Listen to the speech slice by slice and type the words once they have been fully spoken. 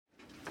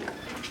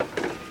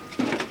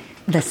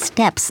The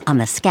steps on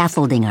the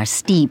scaffolding are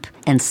steep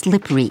and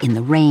slippery in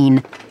the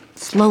rain.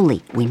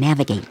 Slowly, we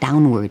navigate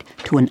downward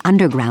to an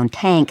underground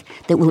tank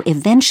that will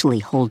eventually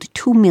hold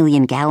 2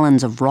 million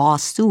gallons of raw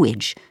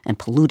sewage and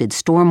polluted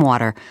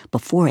stormwater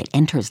before it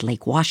enters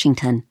Lake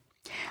Washington.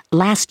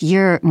 Last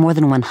year, more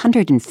than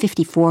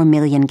 154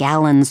 million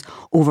gallons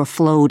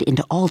overflowed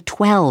into all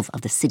 12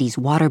 of the city's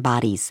water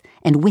bodies,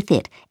 and with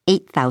it,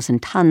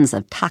 8,000 tons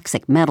of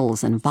toxic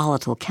metals and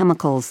volatile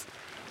chemicals.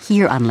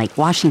 Here on Lake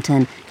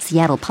Washington,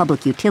 Seattle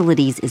Public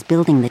Utilities is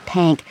building the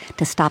tank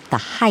to stop the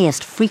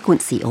highest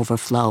frequency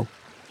overflow.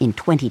 In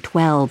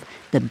 2012,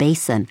 the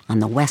basin on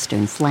the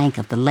western flank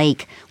of the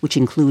lake, which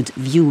includes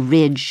View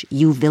Ridge,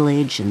 U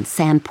Village, and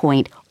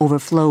Sandpoint,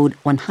 overflowed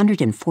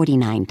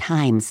 149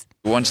 times.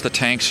 Once the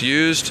tank's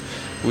used,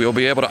 we'll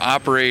be able to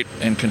operate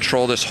and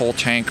control this whole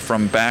tank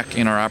from back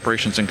in our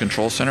Operations and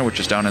Control Center, which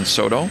is down in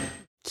SoDo.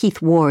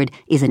 Keith Ward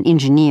is an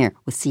engineer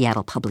with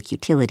Seattle Public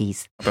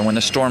Utilities. And when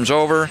the storm's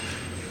over,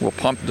 we'll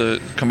pump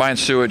the combined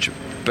sewage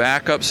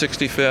back up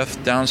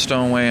 65th, down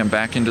Stoneway, and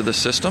back into the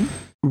system.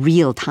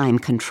 Real-time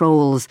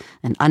controls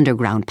and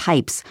underground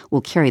pipes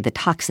will carry the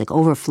toxic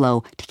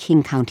overflow to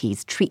King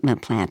County's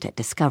treatment plant at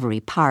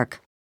Discovery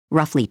Park.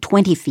 Roughly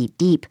 20 feet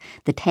deep,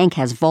 the tank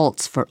has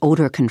vaults for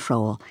odor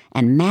control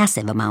and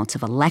massive amounts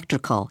of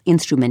electrical,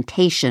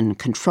 instrumentation,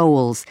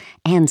 controls,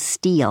 and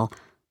steel.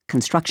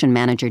 Construction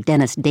manager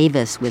Dennis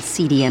Davis with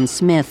CDM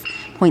Smith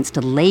points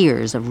to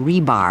layers of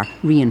rebar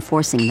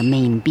reinforcing the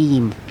main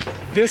beam.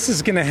 This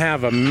is going to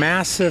have a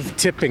massive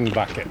tipping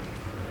bucket.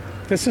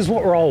 This is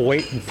what we're all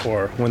waiting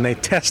for when they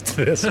test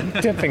this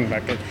tipping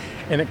bucket.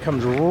 And it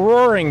comes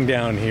roaring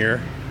down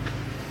here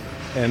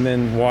and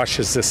then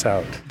washes this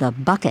out. The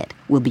bucket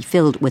will be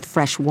filled with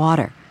fresh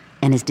water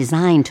and is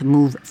designed to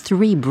move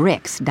 3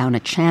 bricks down a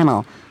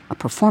channel, a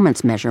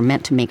performance measure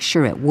meant to make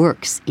sure it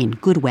works in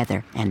good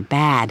weather and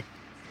bad.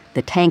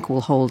 The tank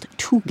will hold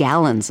 2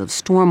 gallons of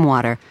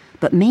stormwater,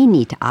 but may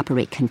need to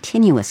operate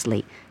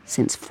continuously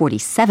since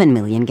 47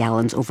 million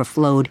gallons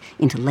overflowed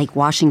into Lake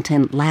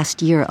Washington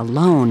last year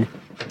alone.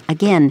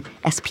 Again,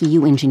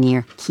 SPU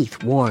engineer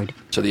Keith Ward.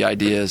 So the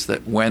idea is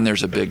that when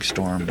there's a big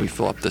storm, we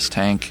fill up this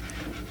tank,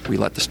 we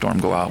let the storm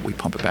go out, we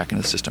pump it back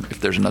into the system. If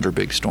there's another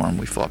big storm,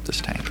 we fill up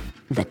this tank.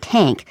 The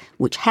tank,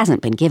 which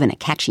hasn't been given a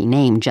catchy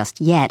name just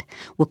yet,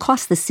 will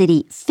cost the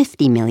city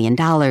 $50 million.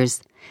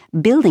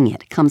 Building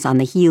it comes on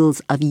the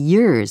heels of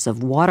years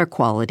of water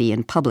quality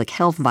and public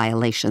health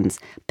violations,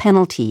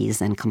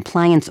 penalties, and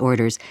compliance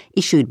orders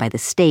issued by the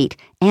state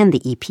and the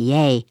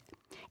EPA.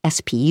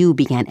 SPU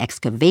began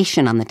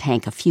excavation on the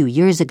tank a few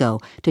years ago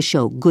to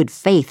show good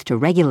faith to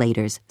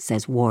regulators,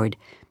 says Ward.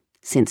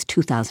 Since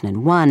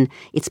 2001,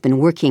 it's been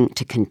working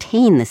to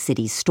contain the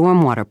city's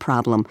stormwater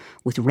problem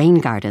with rain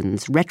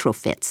gardens,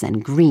 retrofits,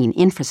 and green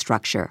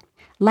infrastructure.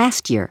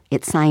 Last year,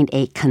 it signed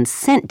a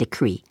consent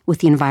decree with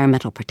the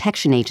Environmental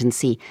Protection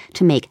Agency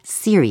to make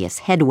serious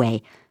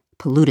headway.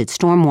 Polluted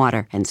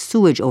stormwater and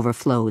sewage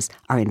overflows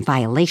are in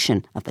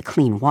violation of the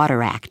Clean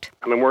Water Act.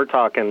 I mean, we're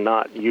talking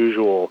not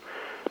usual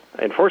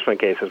enforcement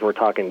cases. We're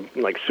talking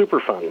like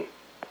Superfund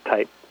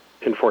type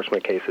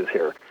enforcement cases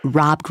here.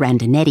 Rob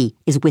Grandinetti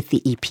is with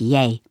the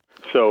EPA.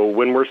 So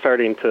when we're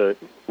starting to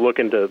look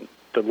into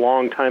the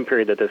long time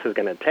period that this is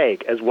going to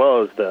take, as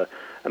well as the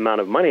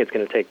amount of money it's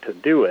going to take to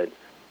do it,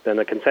 then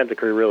the consent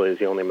decree really is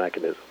the only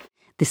mechanism.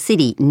 The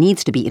city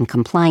needs to be in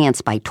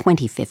compliance by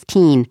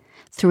 2015.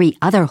 3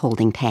 other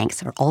holding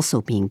tanks are also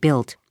being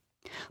built.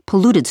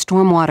 Polluted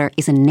stormwater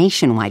is a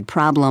nationwide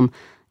problem.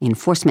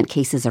 Enforcement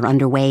cases are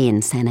underway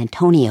in San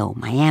Antonio,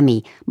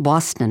 Miami,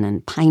 Boston,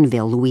 and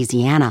Pineville,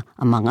 Louisiana,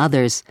 among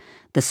others.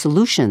 The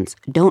solutions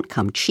don't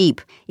come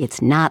cheap.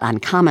 It's not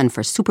uncommon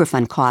for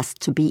Superfund costs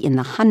to be in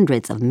the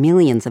hundreds of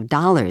millions of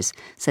dollars,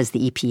 says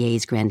the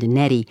EPA's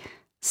Grandinetti.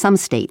 Some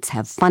states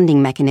have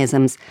funding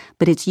mechanisms,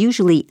 but it's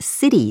usually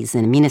cities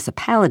and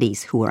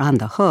municipalities who are on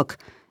the hook.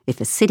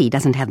 If a city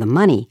doesn't have the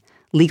money,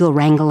 legal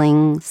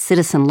wrangling,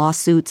 citizen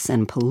lawsuits,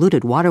 and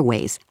polluted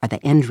waterways are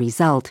the end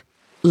result.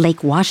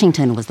 Lake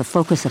Washington was the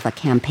focus of a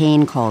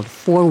campaign called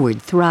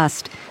Forward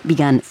Thrust,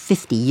 begun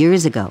 50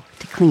 years ago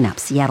to clean up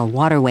Seattle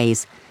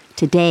waterways.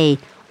 Today,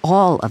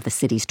 all of the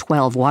city's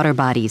 12 water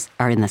bodies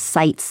are in the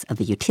sights of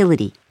the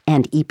utility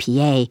and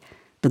EPA.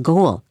 The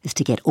goal is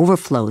to get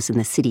overflows in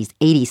the city's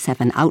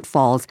 87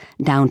 outfalls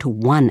down to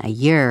 1 a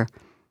year.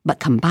 But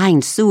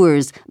combined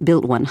sewers,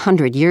 built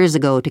 100 years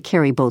ago to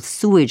carry both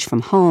sewage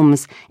from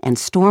homes and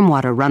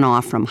stormwater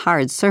runoff from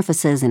hard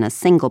surfaces in a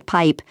single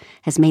pipe,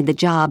 has made the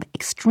job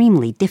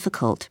extremely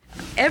difficult.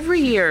 Every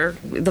year,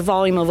 the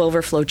volume of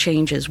overflow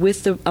changes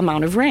with the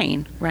amount of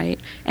rain, right?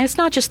 And it's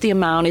not just the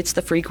amount, it's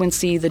the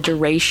frequency, the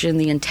duration,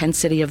 the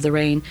intensity of the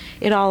rain.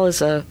 It all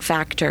is a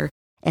factor.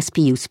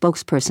 SPU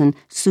spokesperson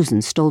Susan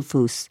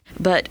Stolfus.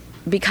 But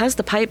because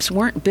the pipes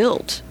weren't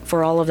built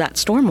for all of that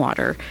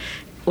stormwater,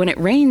 when it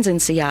rains in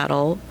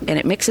Seattle and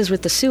it mixes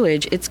with the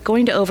sewage, it's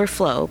going to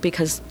overflow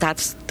because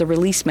that's the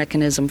release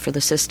mechanism for the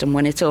system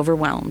when it's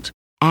overwhelmed.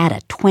 Add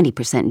a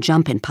 20%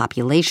 jump in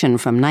population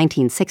from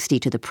 1960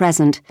 to the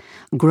present,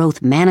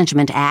 growth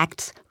management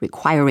acts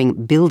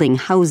requiring building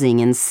housing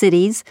in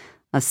cities,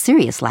 a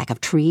serious lack of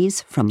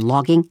trees from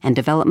logging and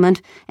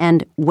development,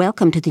 and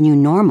welcome to the new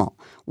normal,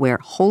 where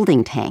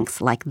holding tanks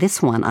like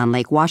this one on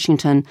Lake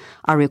Washington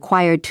are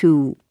required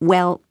to,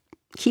 well,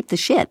 keep the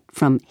shit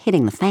from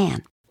hitting the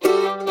fan.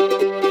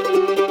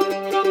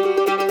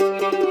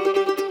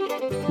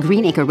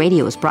 Greenacre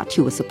Radio is brought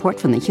to you with support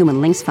from the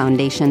Human Links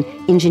Foundation,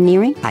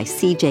 engineering by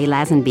C.J.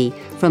 Lazenby.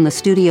 From the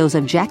studios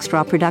of Jack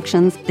Straw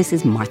Productions, this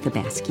is Martha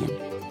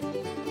Baskian.